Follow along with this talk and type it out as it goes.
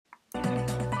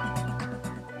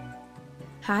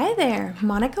Hi there,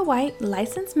 Monica White,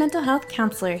 licensed mental health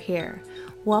counselor here.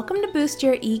 Welcome to Boost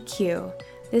Your EQ.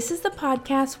 This is the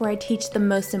podcast where I teach the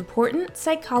most important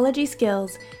psychology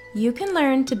skills you can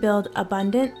learn to build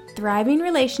abundant, thriving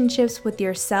relationships with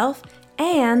yourself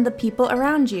and the people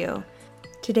around you.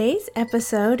 Today's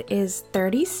episode is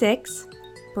 36,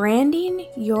 Branding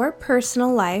Your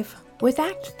Personal Life with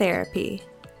ACT Therapy.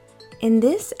 In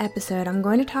this episode, I'm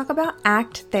going to talk about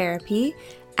ACT Therapy.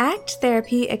 ACT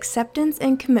Therapy, Acceptance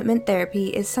and Commitment Therapy,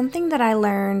 is something that I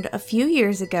learned a few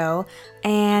years ago,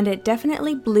 and it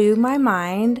definitely blew my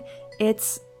mind.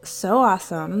 It's so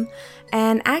awesome.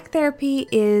 And ACT Therapy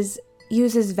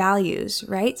uses values,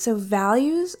 right? So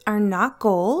values are not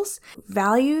goals.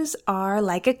 Values are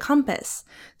like a compass.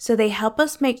 So they help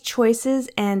us make choices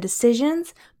and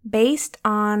decisions based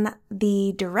on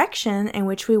the direction in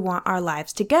which we want our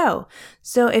lives to go.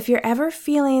 So if you're ever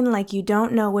feeling like you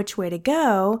don't know which way to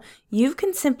go, you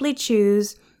can simply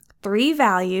choose 3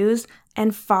 values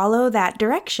and follow that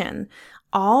direction.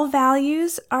 All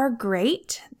values are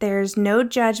great. There's no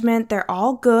judgment. They're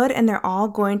all good and they're all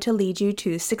going to lead you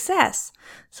to success.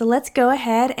 So let's go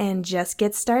ahead and just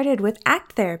get started with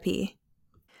ACT Therapy.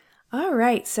 All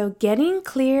right, so getting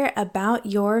clear about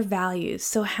your values.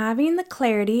 So having the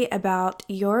clarity about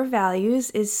your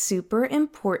values is super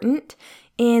important.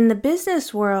 In the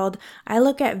business world, I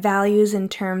look at values in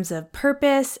terms of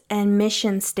purpose and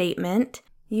mission statement.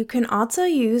 You can also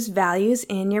use values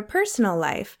in your personal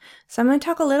life. So I'm going to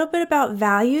talk a little bit about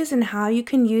values and how you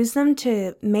can use them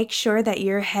to make sure that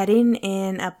you're heading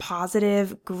in a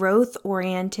positive,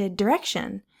 growth-oriented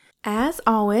direction. As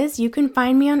always, you can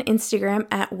find me on Instagram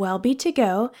at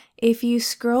wellbe2go. If you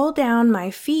scroll down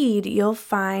my feed, you'll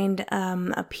find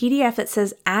a PDF that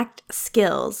says ACT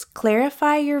Skills,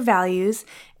 Clarify Your Values,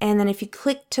 and then if you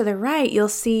click to the right, you'll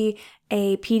see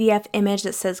a PDF image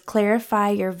that says Clarify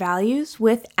Your Values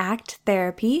with ACT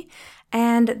Therapy,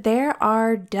 and there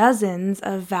are dozens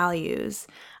of values.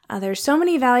 There's so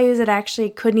many values that I actually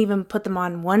couldn't even put them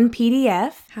on one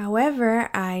PDF. However,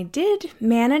 I did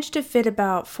manage to fit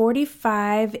about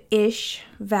 45-ish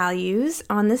values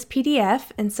on this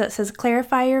PDF. And so it says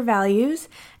Clarify Your Values,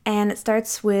 and it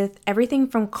starts with everything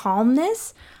from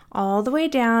calmness all the way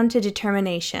down to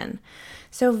determination.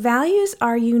 So values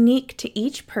are unique to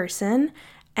each person,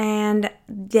 and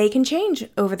they can change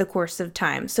over the course of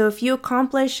time. So if you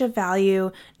accomplish a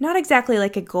value, not exactly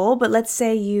like a goal, but let's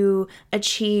say you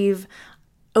achieve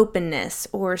openness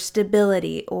or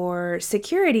stability or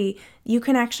security, you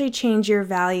can actually change your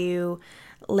value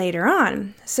later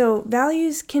on. So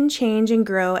values can change and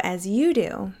grow as you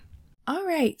do. All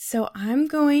right, so I'm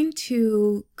going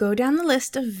to go down the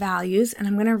list of values and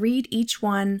I'm going to read each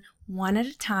one at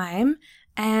a time.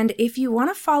 And if you want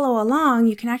to follow along,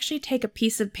 you can actually take a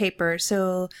piece of paper,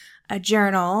 so a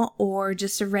journal or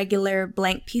just a regular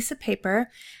blank piece of paper,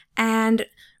 and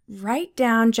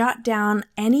jot down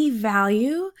any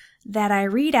value that I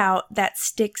read out that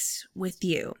sticks with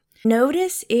you.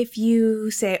 Notice if you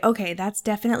say, okay, that's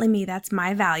definitely me, that's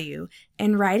my value,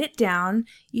 and write it down.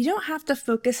 You don't have to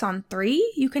focus on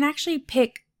 3. You can actually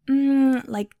pick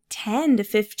like 10 to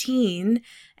 15,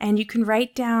 and you can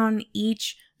write down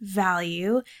each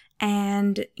value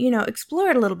and,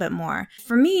 explore it a little bit more.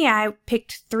 For me, I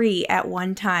picked 3 at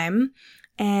one time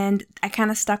and I kind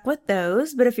of stuck with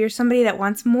those. But if you're somebody that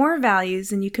wants more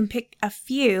values, then you can pick a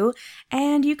few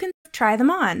and you can try them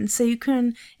on. So you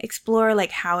can explore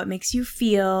like how it makes you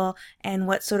feel and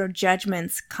what sort of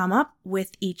judgments come up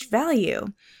with each value.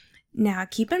 Now,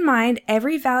 keep in mind,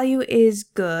 every value is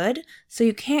good, so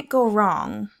you can't go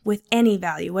wrong with any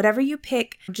value. Whatever you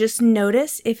pick, just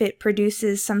notice if it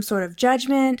produces some sort of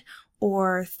judgment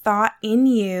or thought in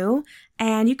you.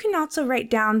 And you can also write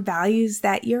down values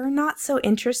that you're not so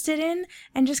interested in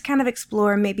and just kind of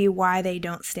explore maybe why they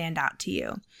don't stand out to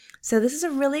you. So this is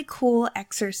a really cool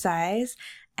exercise,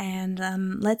 and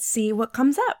let's see what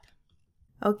comes up.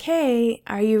 Okay,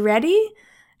 are you ready?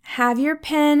 Have your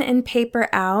pen and paper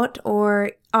out,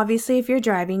 or obviously if you're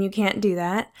driving, you can't do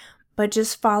that, but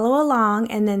just follow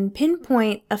along and then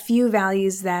pinpoint a few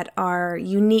values that are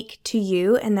unique to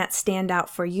you and that stand out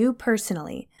for you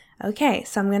personally. Okay,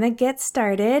 so I'm going to get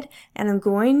started and I'm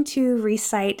going to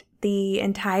recite the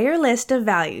entire list of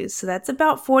values. So that's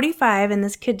about 45, and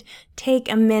this could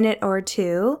take a minute or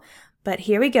two. But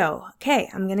here we go. Okay,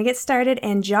 I'm going to get started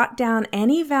and jot down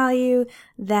any value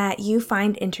that you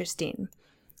find interesting.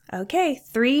 Okay,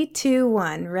 3, 2,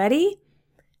 1. Ready?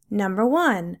 Number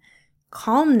 1,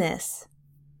 calmness.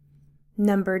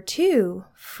 Number 2,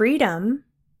 freedom.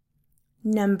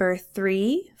 Number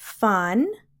 3, fun.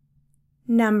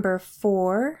 Number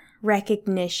 4,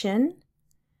 recognition.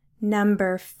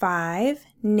 Number 5,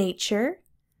 nature.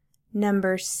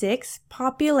 Number 6,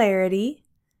 popularity.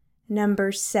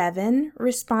 Number 7,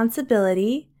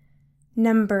 responsibility.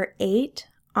 Number 8,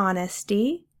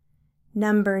 honesty.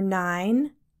 Number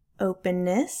 9,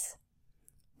 openness.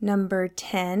 Number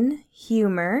 10,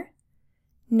 humor.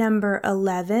 Number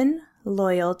 11,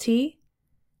 loyalty.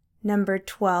 Number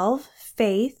 12,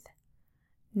 faith.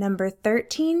 Number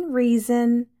 13,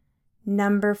 reason.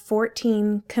 Number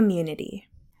 14, community.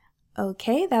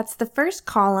 Okay, that's the first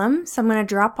column, so I'm going to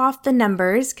drop off the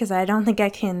numbers because I don't think I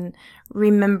can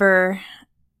remember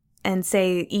and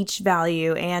say each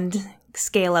value and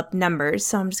scale up numbers,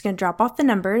 so I'm just going to drop off the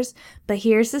numbers. But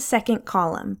here's the second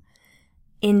column: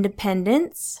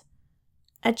 independence,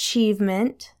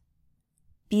 achievement,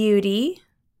 beauty,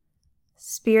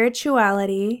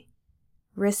 spirituality,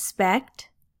 respect,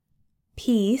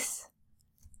 peace,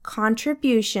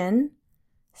 contribution,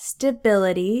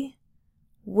 stability,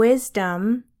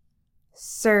 wisdom,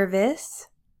 service,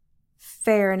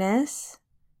 fairness,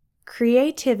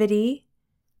 creativity,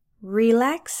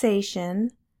 relaxation,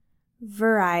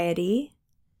 variety.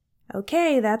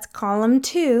 Okay, that's column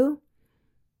 2.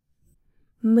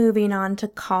 Moving on to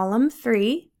column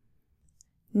 3,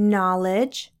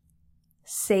 knowledge,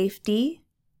 safety,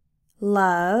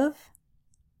 love,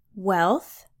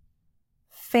 wealth,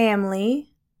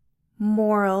 family,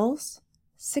 morals,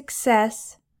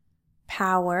 success,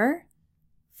 power,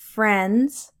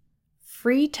 friends,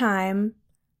 free time,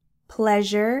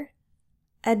 pleasure,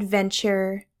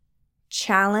 adventure,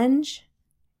 challenge,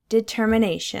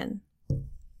 determination.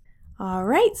 All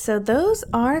right, so those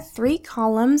are 3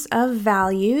 columns of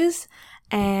values.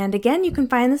 And again, you can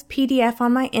find this PDF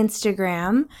on my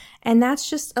Instagram, and that's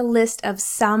just a list of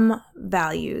some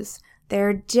values. There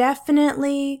are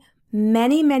definitely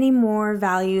many, many more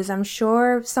values. I'm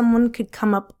sure someone could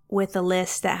come up with a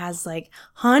list that has like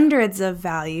hundreds of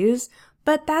values,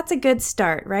 but that's a good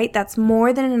start, right? That's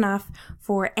more than enough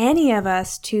for any of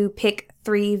us to pick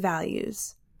 3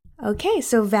 values. Okay,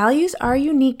 so values are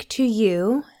unique to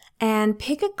you, and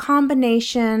pick a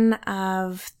combination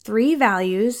of 3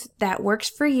 values that works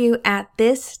for you at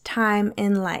this time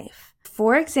in life.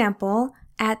 For example,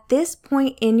 at this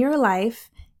point in your life,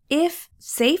 if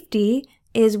safety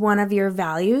is one of your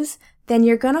values, then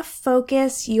you're going to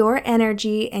focus your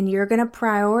energy and you're going to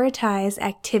prioritize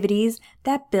activities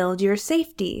that build your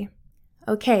safety.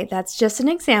 Okay, that's just an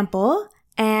example,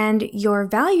 and your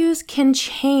values can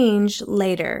change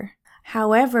later.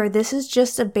 However, this is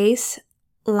just a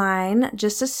baseline,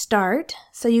 just a start,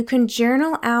 so you can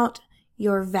journal out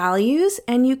your values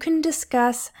and you can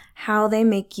discuss how they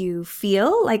make you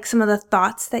feel, like some of the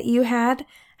thoughts that you had,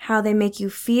 how they make you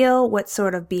feel, what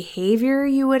sort of behavior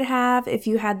you would have if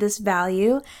you had this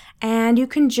value, and you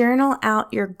can journal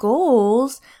out your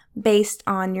goals based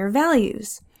on your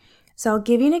values. So I'll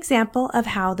give you an example of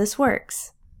how this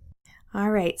works. All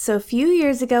right, so a few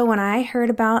years ago when I heard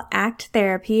about ACT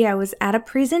therapy, I was at a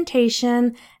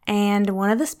presentation and one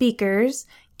of the speakers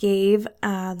gave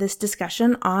this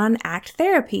discussion on ACT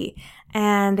therapy.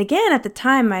 And again, at the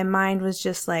time, my mind was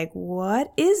just like,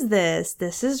 what is this?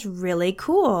 This is really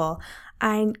cool.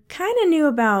 I kind of knew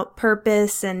about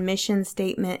purpose and mission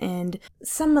statement and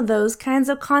some of those kinds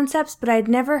of concepts, but I'd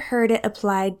never heard it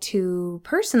applied to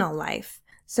personal life.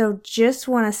 So just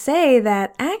want to say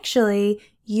that actually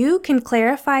you can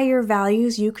clarify your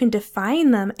values, you can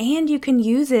define them, and you can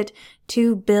use it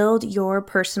to build your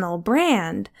personal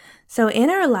brand. So in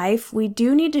our life, we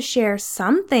do need to share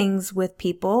some things with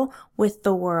people, with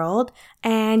the world,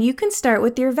 and you can start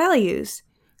with your values.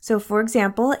 So for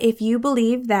example, if you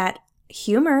believe that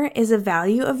humor is a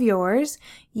value of yours,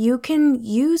 you can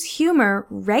use humor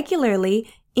regularly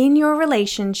in your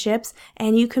relationships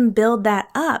and you can build that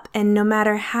up. And no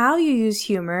matter how you use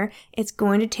humor, it's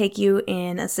going to take you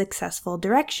in a successful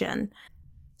direction.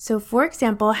 So for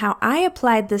example, how I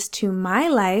applied this to my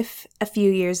life a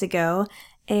few years ago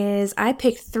is I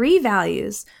picked 3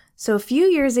 values. So a few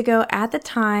years ago at the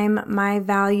time, my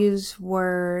values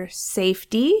were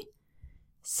safety,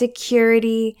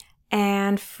 security,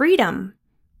 and freedom.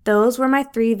 Those were my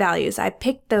 3 values. I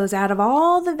picked those out of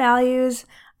all the values.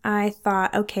 I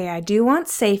thought, okay, I do want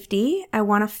safety. I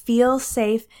want to feel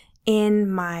safe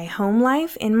in my home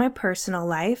life, in my personal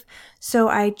life. So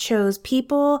I chose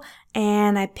people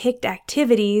and I picked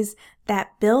activities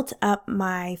that built up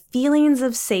my feelings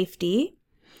of safety.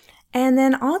 And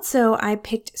then also I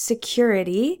picked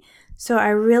security. So I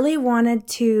really wanted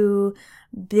to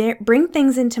bring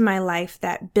things into my life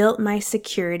that built my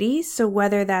security. So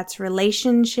whether that's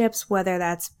relationships, whether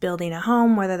that's building a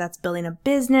home, whether that's building a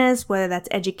business, whether that's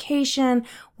education,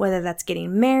 whether that's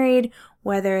getting married,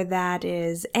 whether that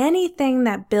is anything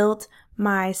that built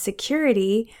my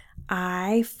security,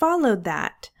 I followed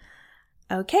that.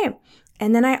 Okay,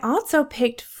 and then I also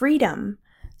picked freedom.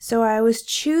 So I was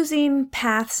choosing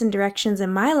paths and directions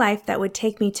in my life that would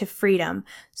take me to freedom.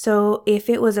 So if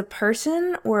it was a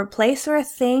person or a place or a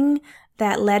thing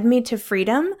that led me to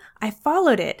freedom, I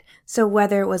followed it. So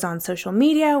whether it was on social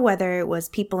media, whether it was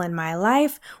people in my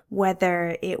life,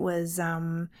 whether it was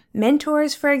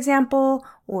mentors, for example,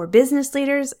 or business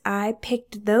leaders, I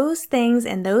picked those things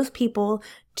and those people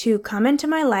to come into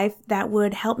my life that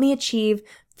would help me achieve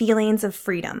feelings of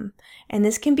freedom. And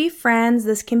this can be friends,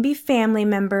 this can be family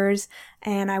members,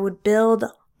 and I would build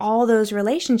all those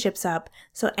relationships up.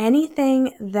 So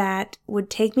anything that would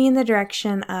take me in the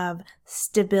direction of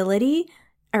stability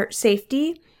or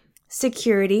safety,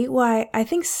 security. Well, I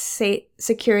think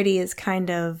security is kind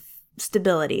of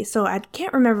stability. So I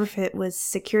can't remember if it was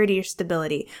security or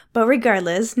stability, but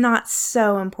regardless, not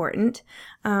so important.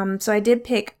 So I did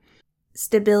pick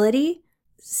stability,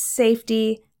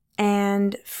 safety,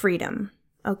 and freedom.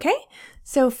 Okay?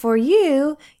 So for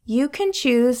you, you can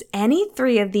choose any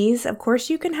 3 of these. Of course,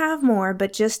 you can have more,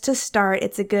 but just to start,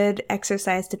 it's a good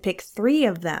exercise to pick 3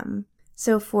 of them.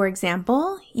 So for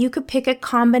example, you could pick a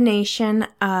combination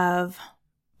of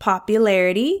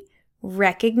popularity,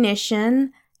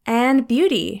 recognition, and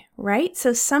beauty, right?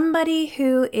 So somebody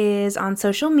who is on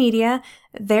social media,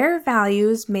 their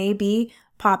values may be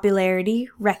popularity,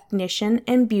 recognition,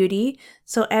 and beauty.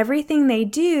 So everything they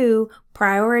do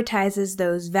prioritizes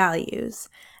those values.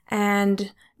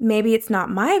 And maybe it's not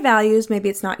my values, maybe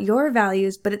it's not your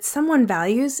values, but it's someone's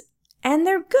values and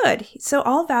they're good. So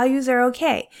all values are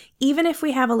okay. Even if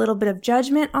we have a little bit of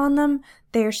judgment on them,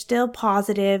 they're still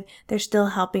positive. They're still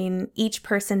helping each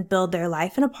person build their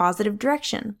life in a positive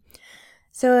direction.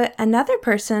 So another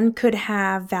person could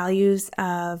have values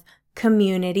of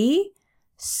community,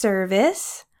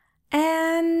 service,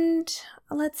 and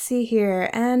let's see here,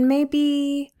 and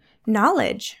maybe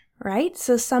knowledge, right?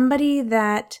 So somebody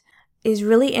that is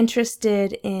really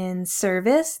interested in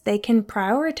service, they can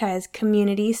prioritize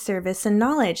community, service, and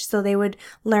knowledge. So they would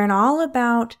learn all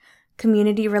about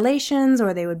community relations,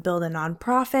 or they would build a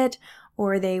nonprofit,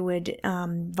 or they would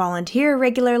volunteer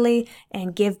regularly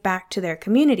and give back to their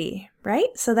community, right?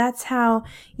 So that's how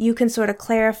you can sort of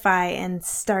clarify and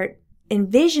start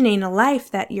envisioning a life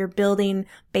that you're building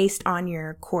based on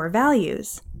your core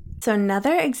values. So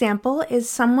another example is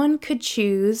someone could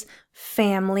choose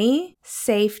family,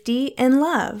 safety, and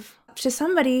love. To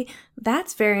somebody,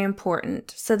 that's very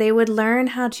important. So they would learn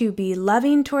how to be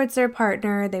loving towards their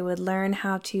partner. They would learn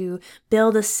how to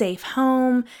build a safe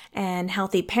home and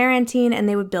healthy parenting, and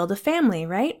they would build a family,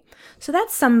 right? So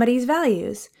that's somebody's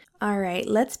values. All right,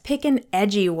 let's pick an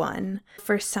edgy one.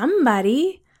 For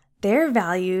somebody, their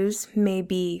values may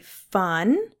be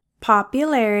fun,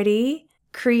 popularity,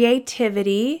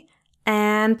 creativity,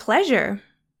 and pleasure.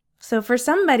 So for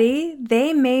somebody,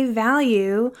 they may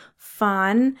value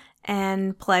fun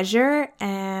and pleasure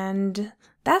and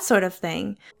that sort of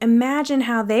thing. Imagine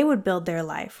how they would build their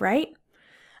life, right?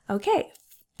 Okay,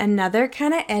 another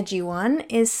kind of edgy one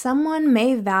is someone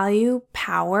may value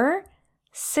power,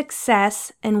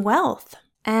 success, and wealth.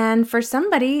 And for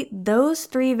somebody, those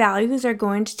 3 values are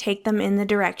going to take them in the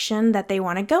direction that they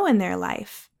want to go in their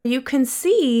life. You can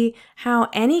see how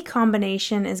any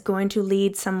combination is going to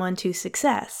lead someone to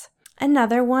success.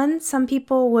 Another one, some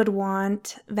people would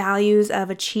want values of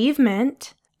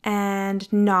achievement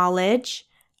and knowledge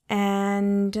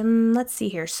and, let's see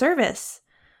here, service.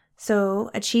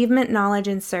 So achievement, knowledge,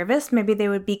 and service, maybe they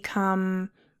would become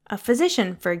a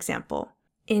physician, for example.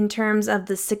 In terms of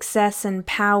the success and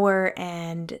power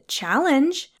and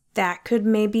challenge, that could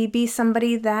maybe be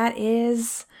somebody that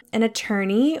is an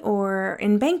attorney or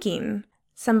in banking.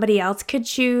 Somebody else could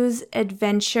choose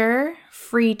adventure,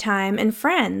 free time, and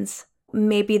friends.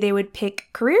 Maybe they would pick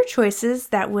career choices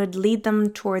that would lead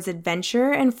them towards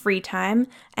adventure and free time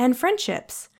and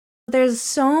friendships. There's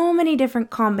so many different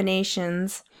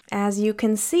combinations. As you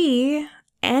can see,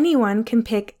 anyone can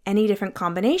pick any different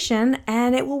combination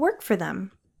and it will work for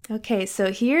them. Okay,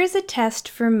 so here's a test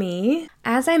for me.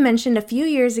 As I mentioned a few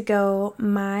years ago,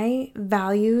 my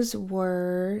values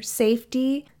were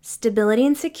safety, stability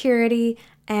and security,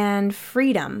 and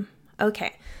freedom.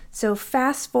 Okay, so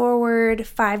fast forward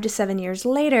 5 to 7 years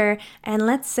later, and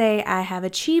let's say I have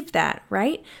achieved that,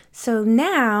 right? So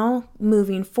now,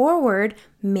 moving forward,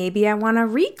 maybe I want to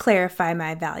re-clarify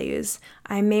my values.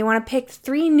 I may want to pick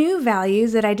 3 new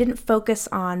values that I didn't focus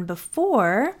on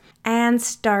before and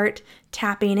start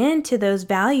tapping into those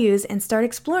values and start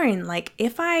exploring, like,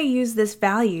 if I use this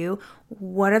value,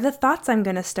 what are the thoughts I'm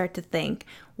going to start to think?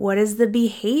 What is the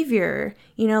behavior?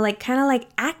 Like kind of like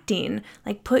acting,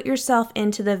 like put yourself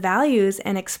into the values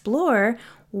and explore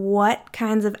what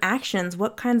kinds of actions,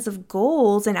 what kinds of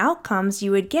goals and outcomes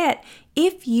you would get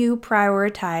if you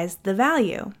prioritize the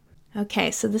value.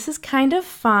 Okay, so this is kind of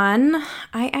fun.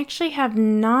 I actually have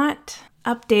not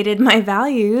updated my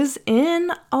values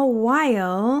in a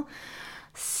while.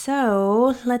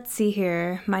 So let's see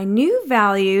here. My new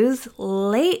values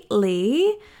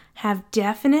lately have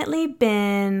definitely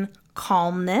been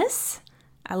calmness.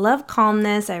 I love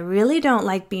calmness. I really don't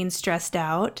like being stressed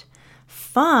out.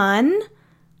 Fun.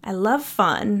 I love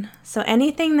fun. So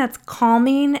anything that's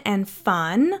calming and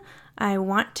fun, I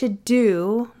want to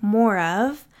do more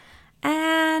of.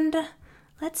 And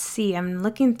let's see, I'm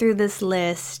looking through this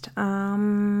list.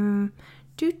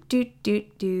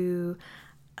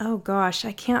 Oh gosh,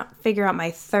 I can't figure out my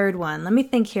third one. Let me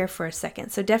think here for a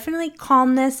second. So definitely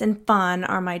calmness and fun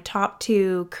are my top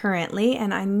two currently,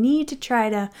 and I need to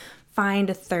try to find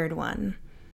a third one.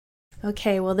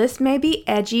 Okay, well this may be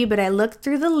edgy, but I looked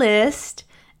through the list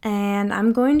and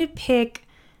I'm going to pick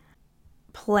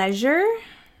pleasure.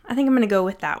 I think I'm going to go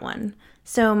with that one.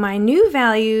 So my new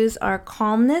values are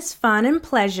calmness, fun, and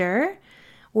pleasure,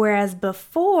 whereas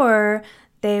before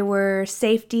they were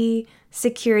safety,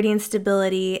 security and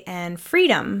stability, and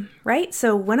freedom, right?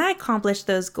 So when I accomplished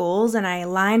those goals and I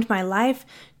aligned my life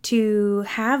to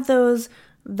have those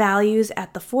values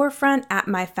at the forefront, at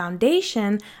my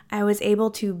foundation, I was able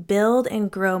to build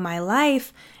and grow my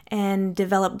life and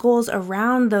develop goals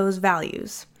around those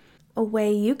values. A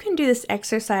way you can do this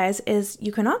exercise is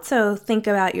you can also think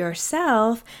about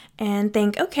yourself and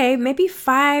think, okay, maybe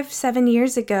 5-7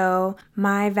 years ago,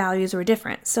 my values were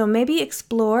different. So maybe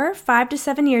explore 5 to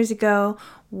 7 years ago,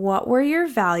 what were your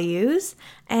values,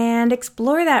 and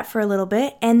explore that for a little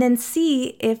bit and then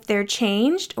see if they're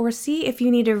changed or see if you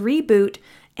need to reboot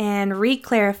and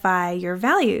re-clarify your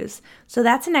values. So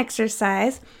that's an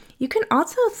exercise. You can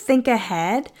also think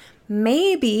ahead.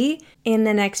 Maybe in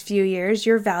the next few years,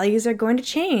 your values are going to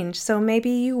change. So maybe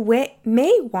you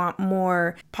may want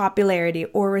more popularity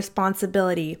or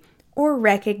responsibility or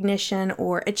recognition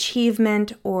or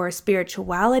achievement or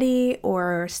spirituality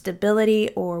or stability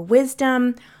or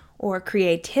wisdom or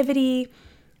creativity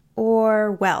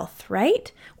or wealth, right?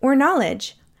 Or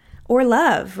knowledge or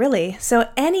love, really. So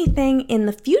anything in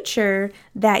the future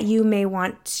that you may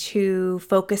want to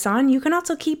focus on, you can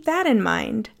also keep that in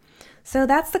mind. So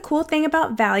that's the cool thing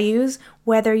about values,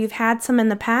 whether you've had some in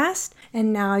the past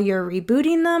and now you're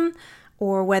rebooting them,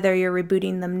 or whether you're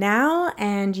rebooting them now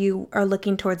and you are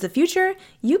looking towards the future,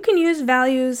 you can use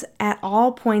values at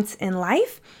all points in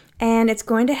life, and it's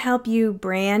going to help you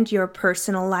brand your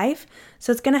personal life.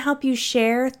 So it's going to help you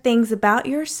share things about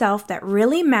yourself that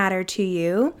really matter to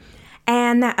you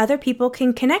and that other people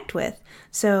can connect with.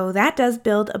 So that does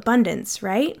build abundance,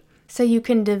 right? So you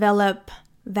can develop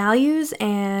values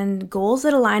and goals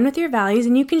that align with your values,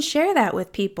 and you can share that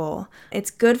with people. It's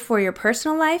good for your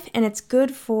personal life and it's good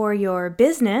for your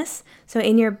business. So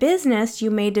in your business,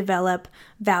 you may develop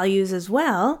values as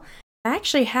well. I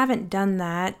actually haven't done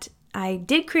that. I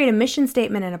did create a mission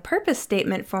statement and a purpose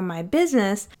statement for my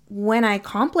business. When I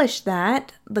accomplished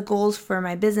that, the goals for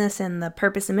my business and the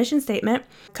purpose and mission statement,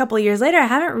 a couple years later, I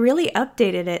haven't really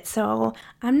updated it. So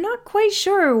I'm not quite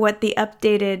sure what the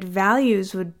updated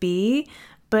values would be.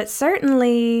 But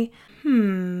certainly,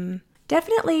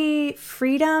 definitely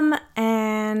freedom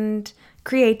and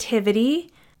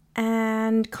creativity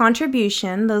and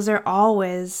contribution. Those are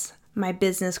always my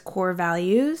business core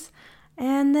values.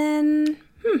 And then,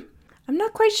 I'm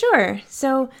not quite sure.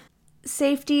 So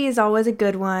safety is always a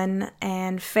good one,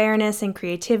 and fairness and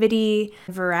creativity,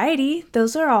 variety,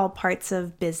 those are all parts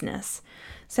of business.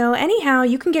 So anyhow,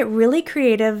 you can get really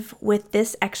creative with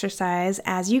this exercise,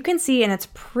 as you can see, and it's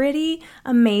pretty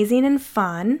amazing and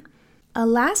fun. A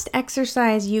last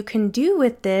exercise you can do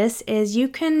with this is you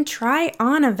can try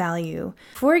on a value.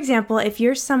 For example, if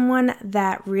you're someone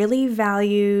that really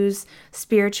values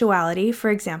spirituality, for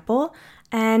example,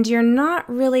 and you're not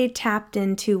really tapped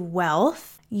into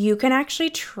wealth, you can actually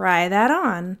try that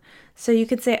on. So you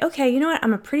could say, okay, you know what?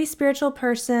 I'm a pretty spiritual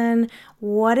person.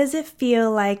 What does it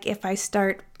feel like if I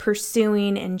start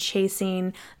pursuing and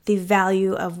chasing the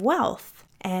value of wealth?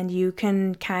 And you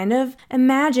can kind of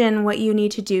imagine what you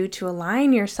need to do to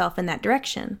align yourself in that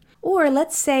direction. Or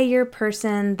let's say you're a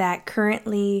person that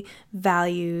currently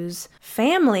values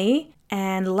family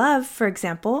and love, for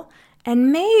example,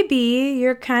 and maybe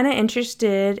you're kind of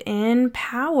interested in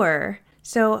power.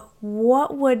 So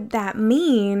what would that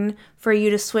mean for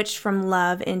you to switch from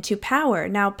love into power?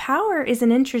 Now, power is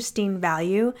an interesting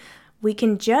value. We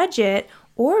can judge it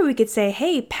Or we could say,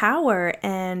 hey, power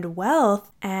and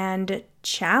wealth and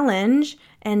challenge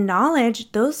and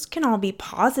knowledge, those can all be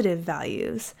positive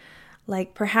values.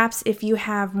 Like perhaps if you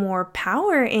have more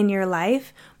power in your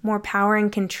life, more power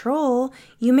and control,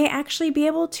 you may actually be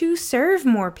able to serve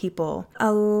more people.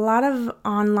 A lot of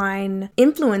online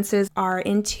influencers are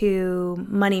into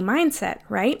money mindset,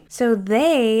 right? So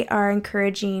they are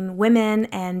encouraging women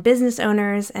and business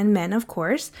owners and men, of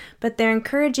course, but they're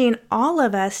encouraging all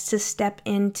of us to step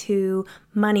into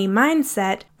money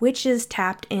mindset, which is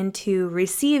tapped into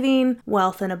receiving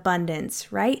wealth and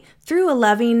abundance, right? Through a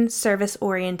loving,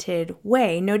 service-oriented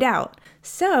way, no doubt.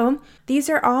 So these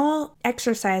are all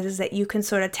exercises that you can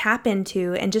sort of tap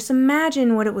into and just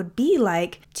imagine what it would be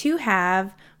like to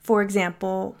have, for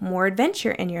example, more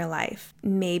adventure in your life.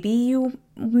 Maybe you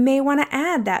may want to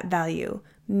add that value.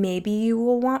 Maybe you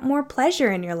will want more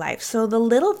pleasure in your life. So the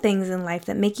little things in life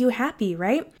that make you happy,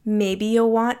 right? Maybe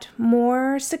you'll want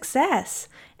more success.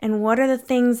 And what are the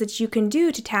things that you can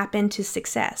do to tap into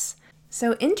success?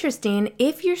 So interesting,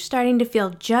 if you're starting to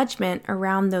feel judgment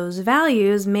around those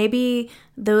values, maybe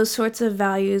those sorts of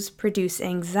values produce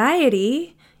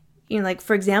anxiety. Like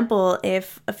for example,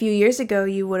 if a few years ago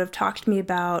you would have talked to me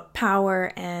about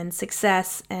power and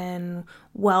success and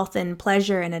wealth and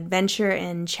pleasure and adventure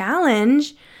and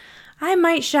challenge, I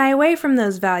might shy away from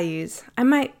those values. I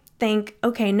might think,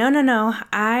 okay, no,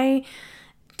 I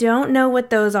don't know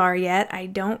what those are yet. I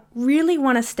don't really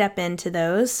want to step into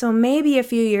those. So maybe a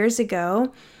few years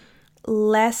ago,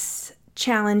 less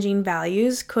challenging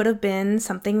values could have been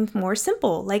something more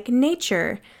simple, like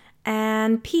nature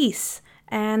and peace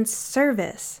and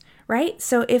service, right?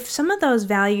 So if some of those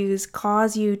values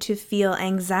cause you to feel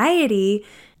anxiety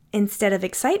instead of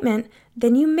excitement,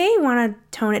 then you may want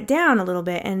to tone it down a little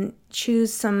bit and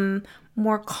choose some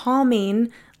more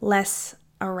calming, less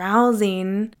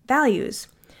arousing values.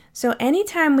 So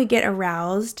anytime we get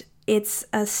aroused, it's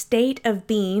a state of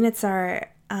being. It's our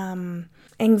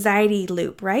anxiety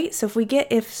loop, right? So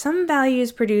if some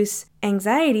values produce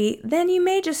anxiety, then you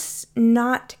may just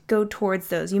not go towards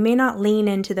those. You may not lean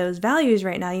into those values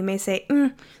right now. You may say,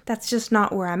 that's just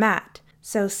not where I'm at.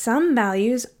 So some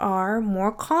values are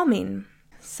more calming.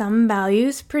 Some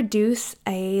values produce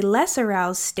a less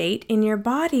aroused state in your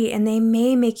body and they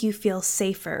may make you feel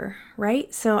safer,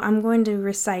 right? So I'm going to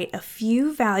recite a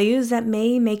few values that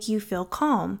may make you feel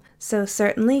calm. So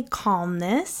certainly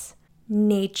calmness,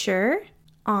 nature,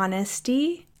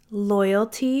 honesty,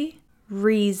 loyalty,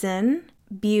 reason,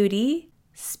 beauty,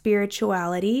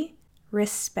 spirituality,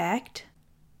 respect,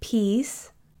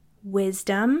 peace,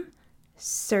 wisdom,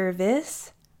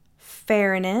 service,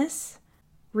 fairness,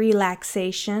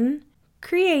 relaxation,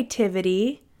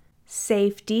 creativity,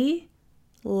 safety,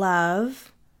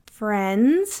 love,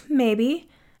 friends, maybe.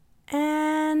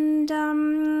 And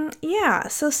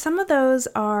so some of those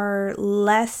are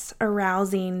less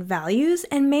arousing values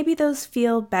and maybe those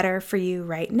feel better for you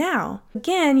right now.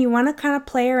 Again, you want to kind of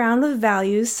play around with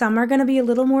values. Some are going to be a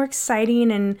little more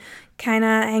exciting and kind of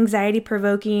anxiety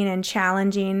provoking and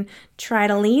challenging. Try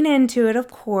to lean into it, of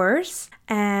course,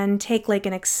 and take like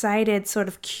an excited sort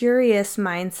of curious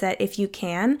mindset if you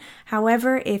can.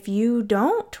 However, if you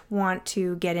don't want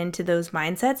to get into those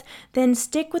mindsets, then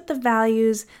stick with the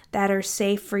values that are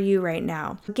safe for you right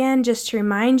now. Again, just to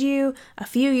remind you, a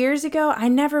few years ago, I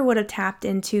never would have tapped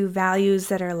into values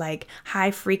that are like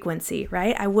high frequency,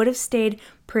 right? I would have stayed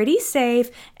pretty safe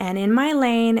and in my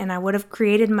lane, and I would have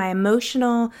created my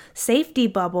emotional safety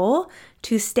bubble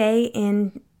to stay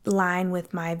in line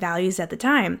with my values at the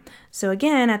time. So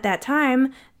again, at that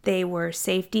time, they were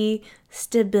safety,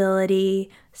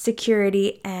 stability,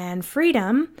 security, and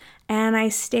freedom. And I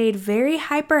stayed very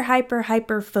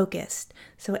hyper focused.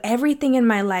 So everything in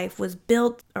my life was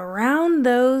built around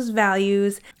those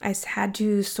values. I had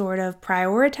to sort of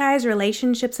prioritize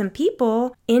relationships and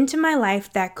people into my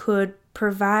life that could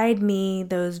provide me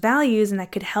those values and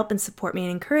that could help and support me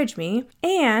and encourage me.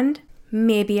 And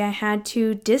maybe I had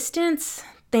to distance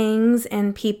things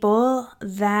and people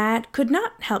that could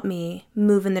not help me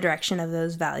move in the direction of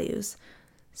those values.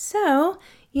 So,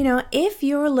 if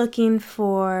you're looking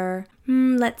for,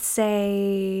 let's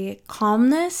say,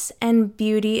 calmness and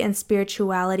beauty and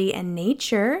spirituality and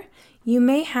nature, you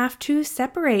may have to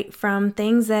separate from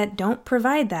things that don't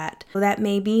provide that. That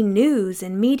may be news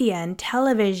and media and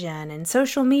television and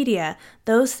social media.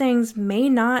 Those things may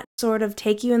not sort of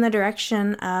take you in the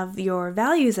direction of your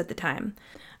values at the time.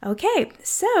 Okay,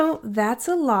 so that's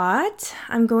a lot.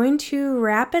 I'm going to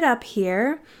wrap it up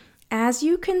here. As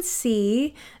you can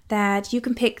see that you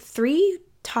can pick 3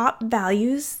 top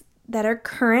values that are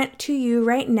current to you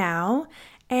right now,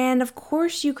 And of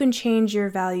course, you can change your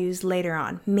values later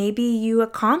on. Maybe you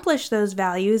accomplish those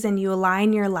values and you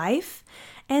align your life.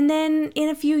 And then in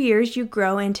a few years, you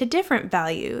grow into different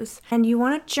values. And you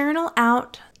want to journal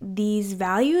out these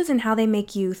values and how they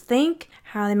make you think,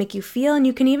 how they make you feel. And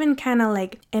you can even kind of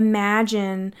like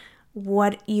imagine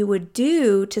what you would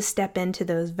do to step into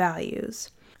those values.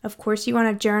 Of course, you want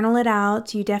to journal it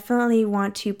out. You definitely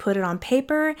want to put it on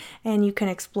paper and you can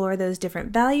explore those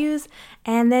different values.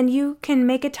 And then you can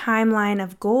make a timeline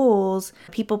of goals,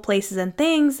 people, places, and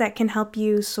things that can help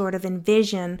you sort of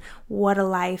envision what a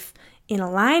life in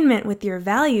alignment with your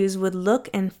values would look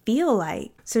and feel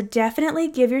like. So definitely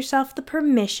give yourself the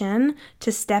permission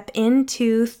to step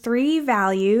into 3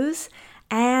 values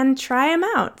and try them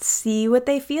out. See what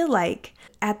they feel like.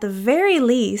 At the very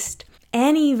least,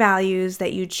 any values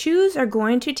that you choose are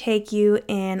going to take you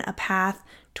in a path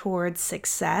towards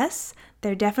success.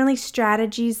 They're definitely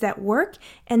strategies that work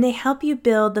and they help you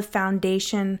build the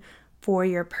foundation for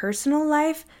your personal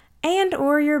life and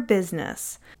or your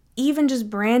business. Even just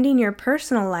branding your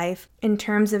personal life in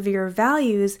terms of your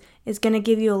values is going to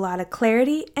give you a lot of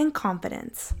clarity and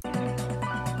confidence.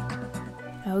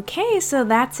 Okay, so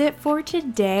that's it for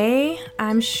today.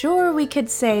 I'm sure we could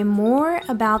say more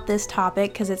about this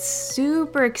topic because it's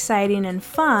super exciting and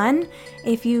fun.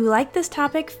 If you like this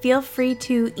topic, feel free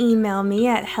to email me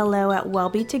at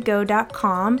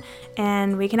hello@wellbe2go.com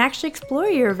and we can actually explore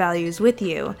your values with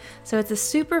you. So it's a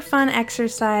super fun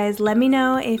exercise. Let me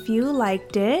know if you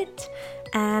liked it,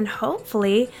 and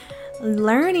hopefully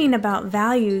learning about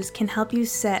values can help you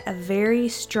set a very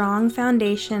strong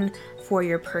foundation for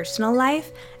your personal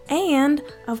life, and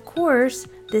of course,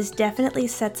 this definitely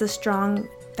sets a strong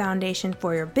foundation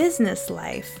for your business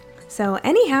life. So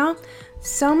anyhow,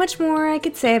 so much more I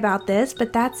could say about this,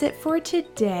 but that's it for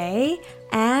today,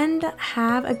 and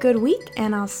have a good week,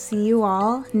 and I'll see you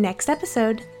all next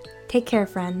episode. Take care,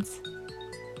 friends.